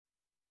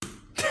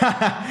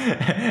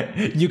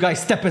You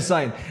guys, step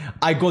aside.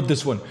 I got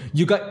this one.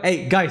 You guys,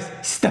 hey guys,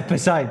 step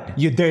aside.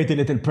 You dirty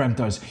little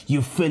PREMTARDs.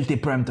 You filthy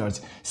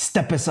PREMTARDs.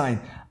 Step aside.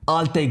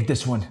 I'll take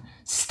this one.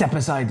 Step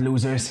aside,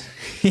 losers.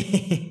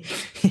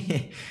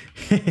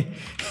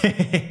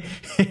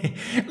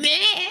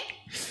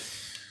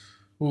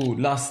 Ooh,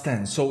 last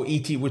 10. So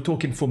ET, we're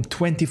talking from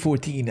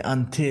 2014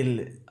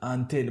 until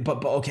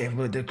but okay,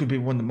 well, there could be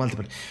one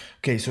multiple.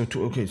 Okay, so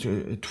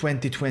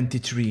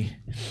 2023.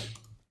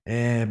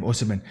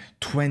 Osman,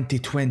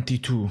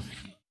 2022.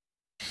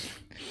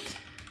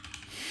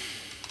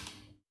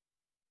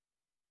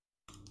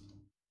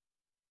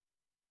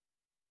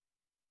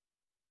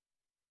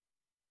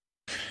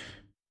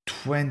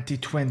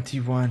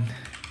 (2021)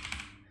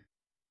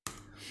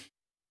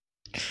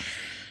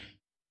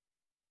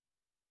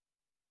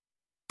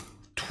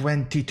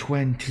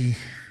 2020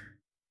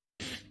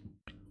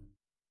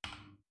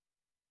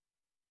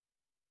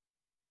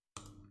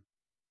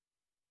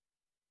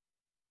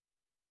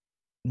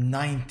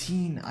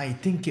 19. I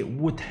think it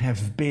would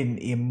have been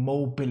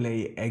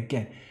Immobile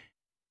again.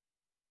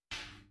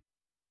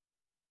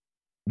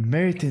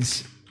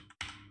 Mertens,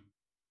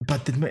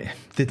 but did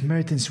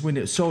Mertens win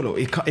it solo?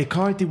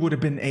 Icardi would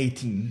have been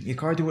 18.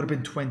 Icardi would have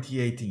been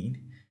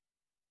 2018.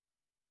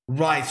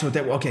 Right, so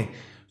that, okay.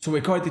 So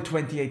Icardi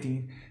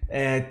 2018,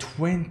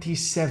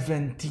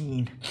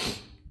 2017.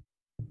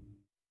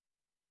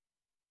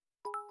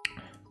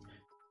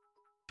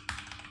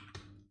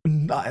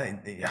 Good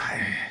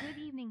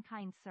evening,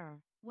 kind sir.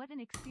 What an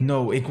experience.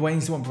 No,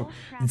 Higuain's one for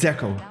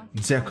Dzeko.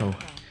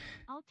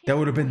 That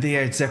would have been the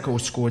year Dzeko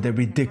scored a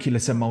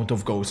ridiculous amount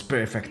of goals.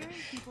 Perfect.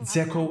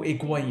 Dzeko,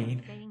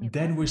 Higuain.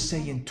 Then we're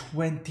saying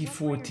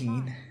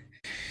 2014.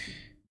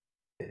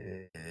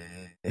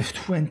 If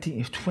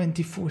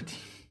 2014.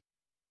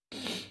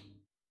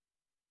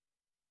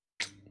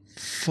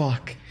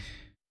 Fuck.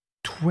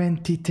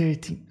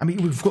 2013. I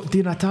mean, we've got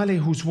Di Natale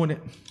who's won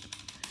it.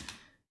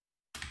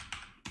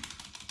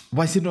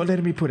 Why is it not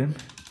letting me put him?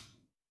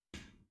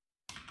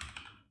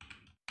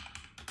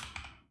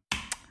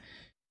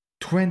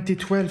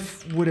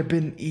 2012 would have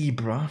been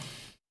Ibra.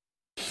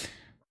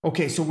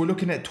 Okay, so we're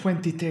looking at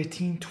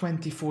 2013,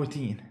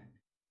 2014.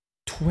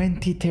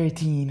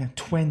 2013,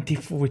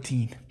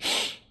 2014.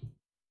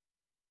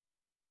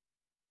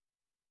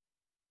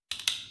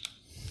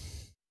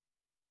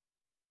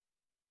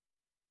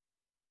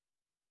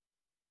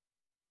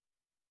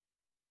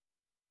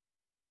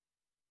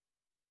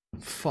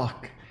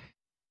 Fuck.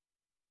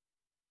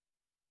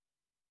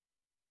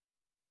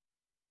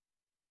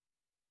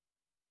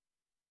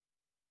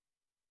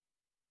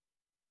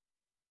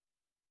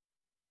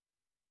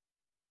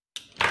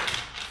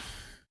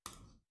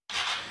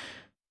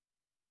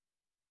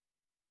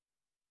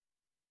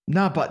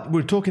 Nah, but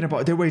we're talking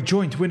about they were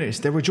joint winners.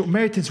 They were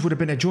Mertens would have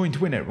been a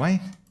joint winner, right?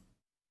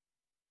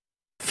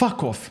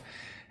 Fuck off.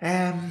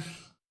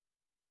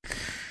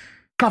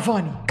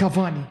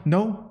 Cavani.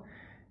 No.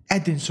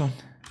 Edinson.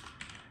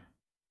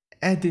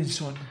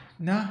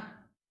 Nah.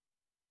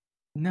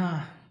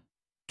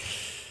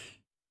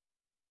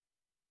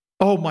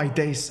 Oh my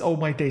days.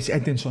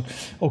 Edinson.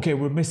 Okay,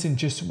 we're missing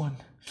just one.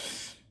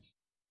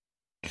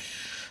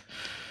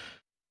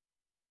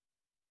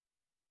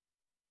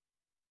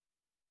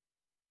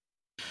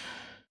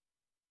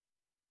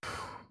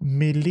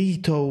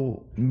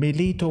 Milito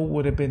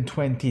would have been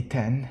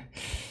 2010.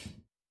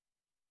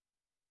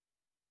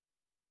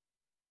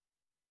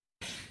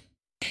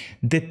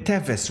 Did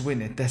Tevez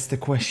win it? That's the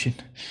question.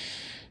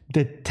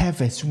 Did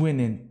Tevez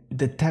win it?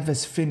 Did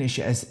Tevez finish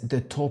as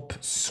the top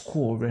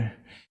scorer?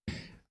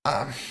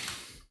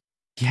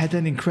 He had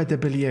an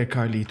incredible year,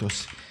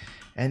 Carlitos.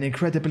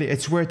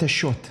 It's worth a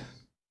shot.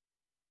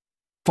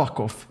 Fuck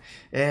off.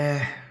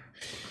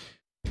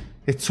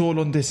 It's all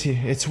on this here.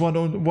 It's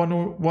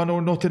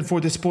 1-0 nothing for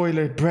the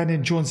spoiler.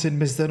 Brennan Johnson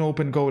missed an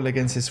open goal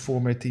against his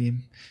former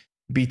team,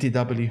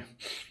 BTW.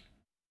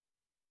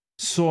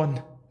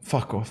 Son,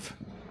 fuck off.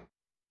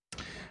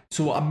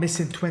 So I'm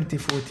missing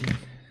 2014.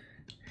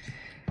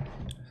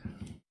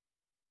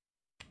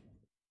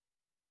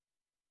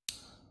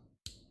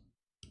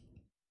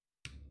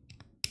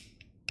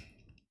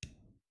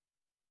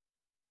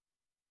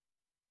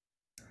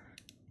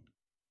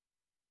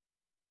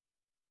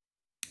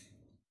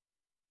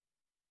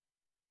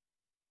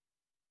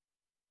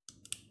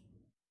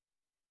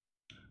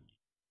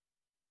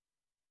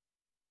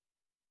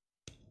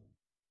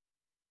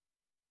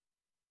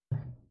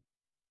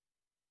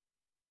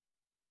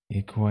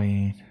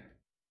 Higuain.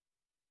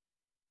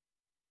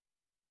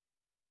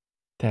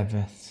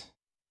 Tevez.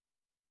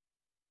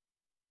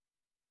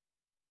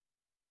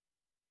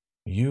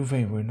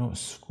 Juve were not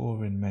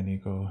scoring many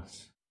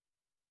goals.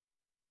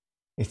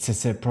 It's a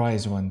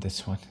surprise one,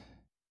 this one.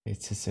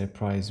 It's a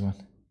surprise one.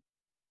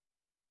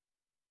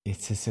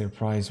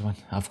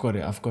 I've got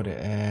it.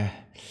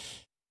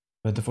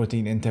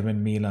 2014 Inter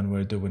and Milan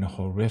were doing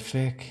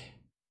horrific.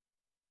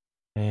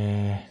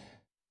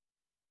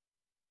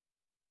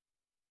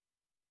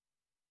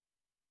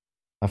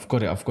 I've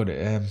got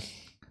it.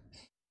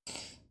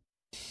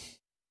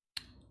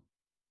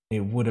 It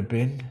would have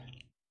been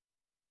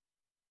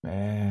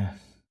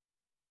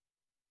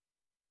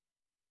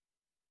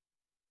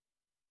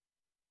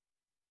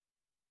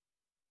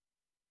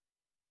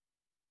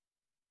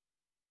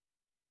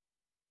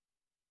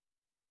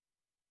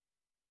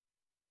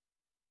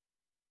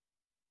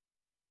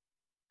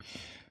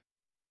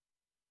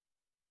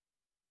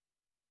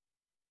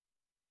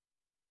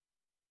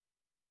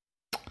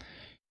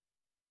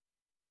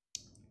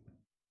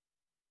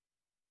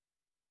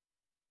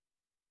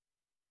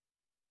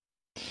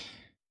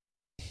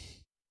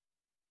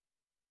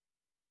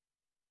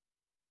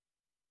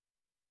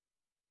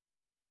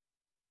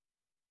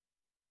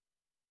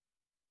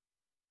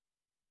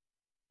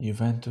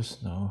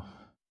Juventus, no.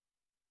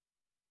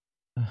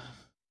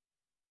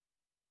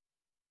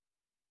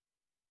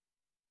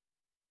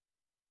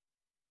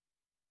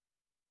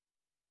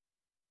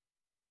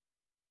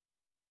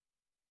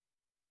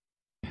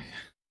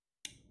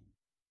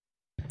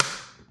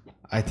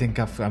 I think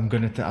I'm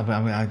gonna.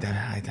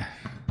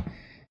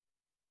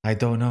 I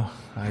don't know.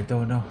 I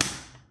don't know.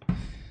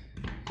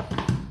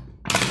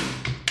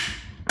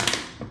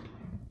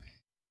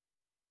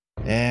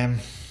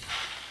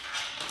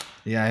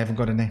 Yeah, I haven't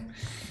got a name.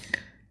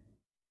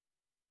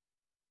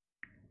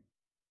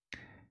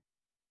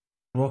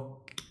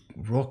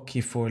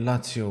 Rocky for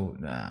Lazio.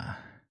 Nah.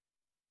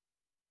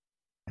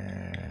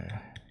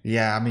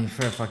 Yeah, I mean,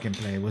 fair fucking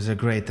play. It was a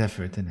great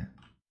effort, innit?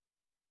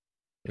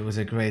 It was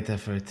a great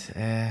effort.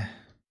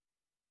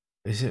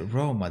 Is it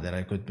Roma that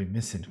I could be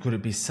missing? Could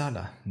it be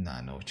Salah?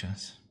 Nah, no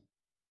chance.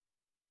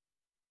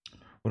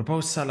 What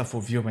about Salah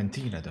for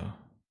Fiorentina, though?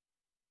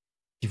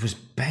 He was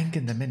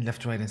banging them in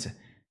left, right, and center.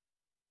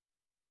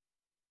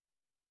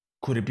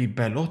 Could it be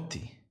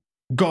Belotti?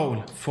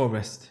 Goal,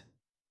 Forest.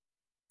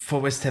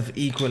 Forest have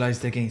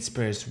equalized against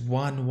Spurs.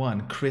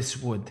 1-1.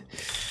 Chris Wood.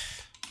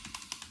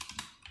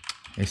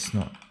 It's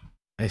not.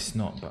 It's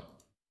not, but...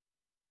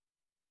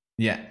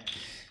 Yeah.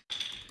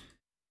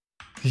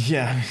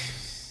 Yeah.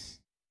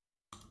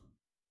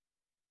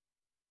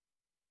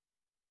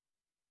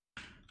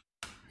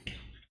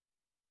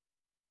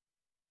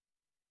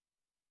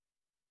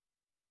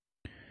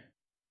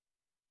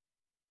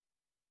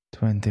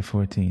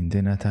 ...2014,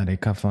 Di Natale,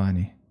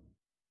 Cavani.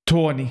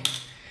 Tony.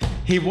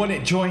 He won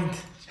it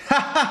joint.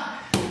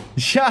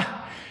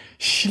 Ja.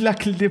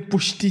 Schlak li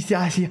pushti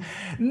Asia.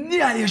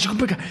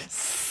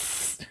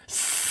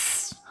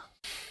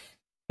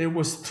 It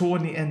was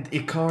Tony and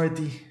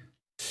Icardi.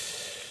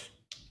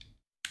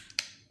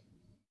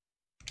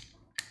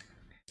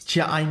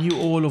 Yeah, I knew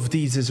all of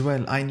these as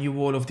well. I knew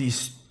all of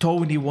these.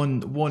 Tony won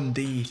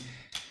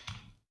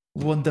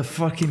the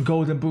fucking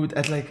golden boot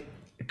at like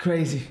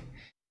crazy.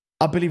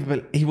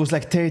 Unbelievable. He was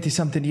like 30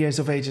 something years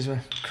of age as well.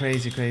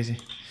 Crazy.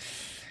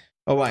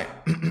 All right.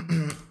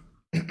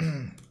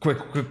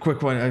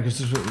 quick one.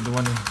 This is the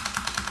one.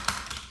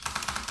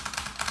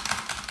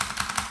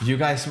 You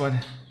guys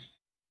want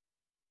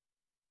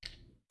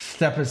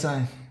step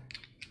aside.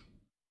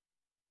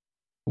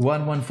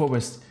 1-1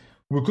 Forest.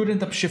 We could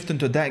end up shifting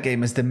to that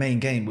game as the main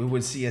game. We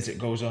will see as it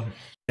goes on.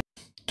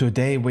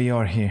 Today we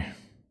are here.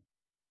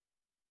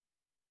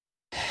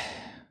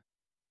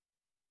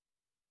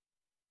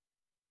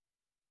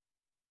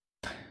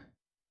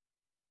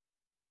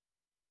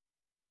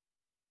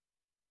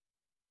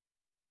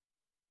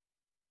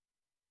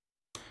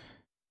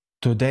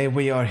 Today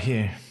we are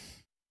here.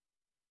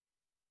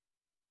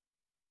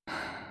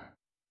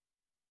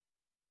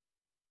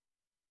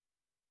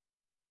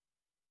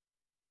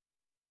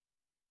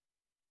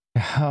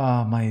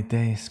 Ah, my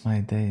days.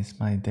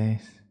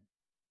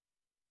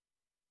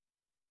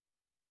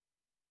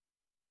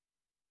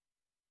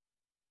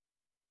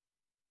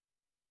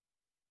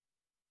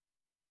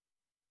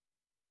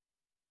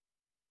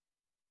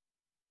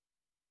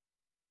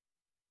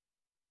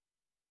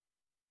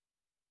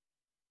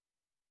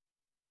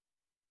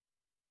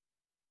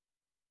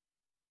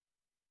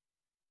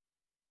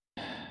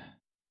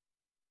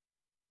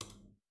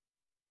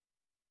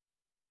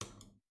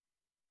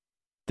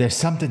 There's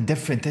something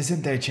different,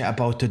 isn't there, chat,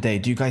 about today?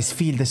 Do you guys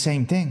feel the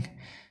same thing?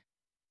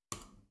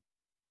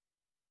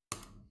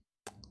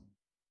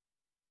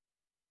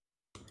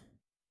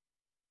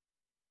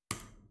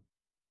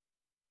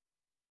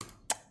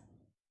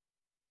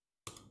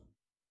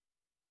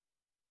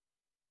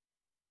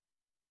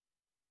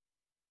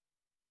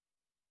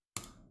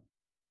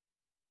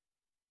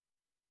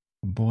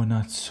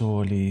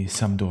 Bonazzoli,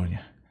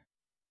 Sampdoria.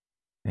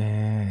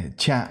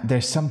 Chat,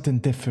 there's something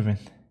different.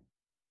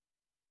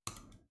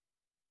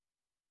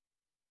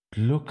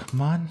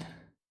 Lukman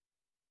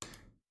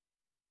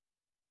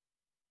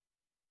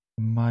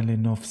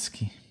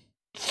Malinovsky.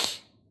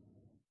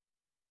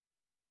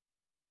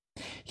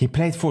 He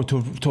played for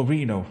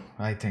Torino,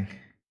 I think,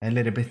 a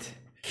little bit.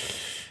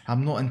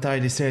 I'm not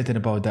entirely certain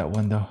about that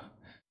one, though.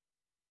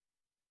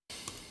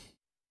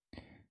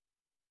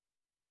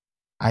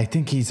 I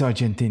think he's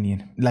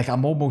Argentinian. Like,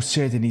 I'm almost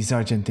certain he's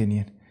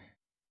Argentinian.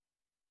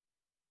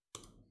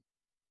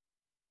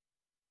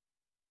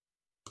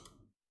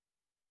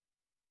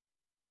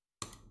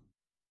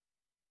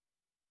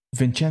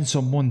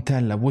 Vincenzo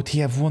Montella, would he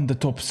have won the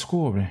top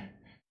scorer?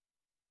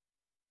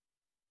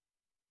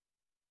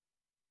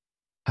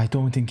 I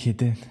don't think he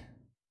did.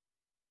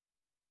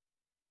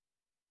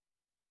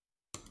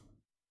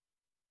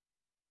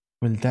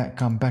 Will that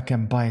come back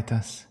and bite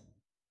us?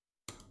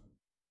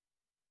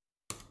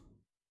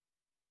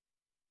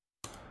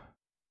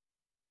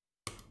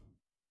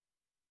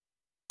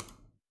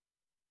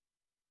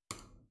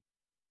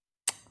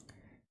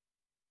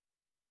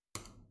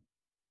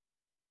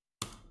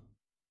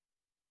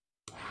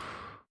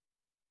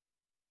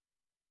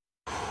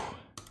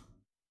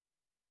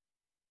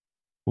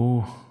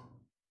 Oh,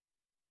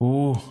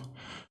 oh,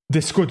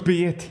 this could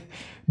be it.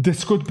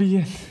 This could be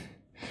it.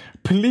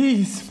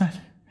 Please, man.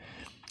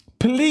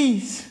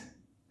 Please.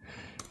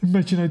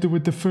 Imagine I do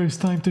it the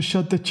first time to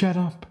shut the chat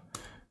up.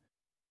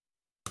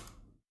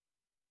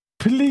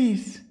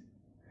 Please.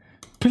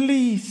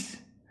 Please.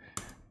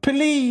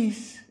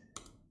 Please.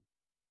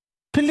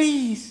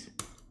 Please.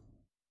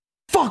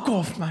 Fuck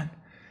off, man.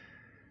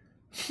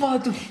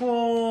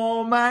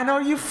 Oh, man,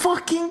 are you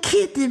fucking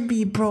kidding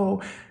me,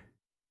 bro?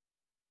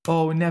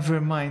 Oh,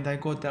 never mind. I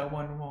got that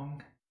one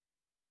wrong.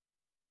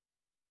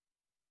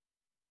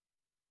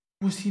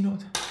 Was he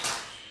not?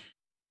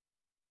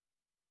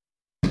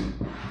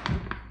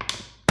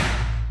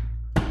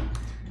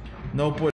 No, boy.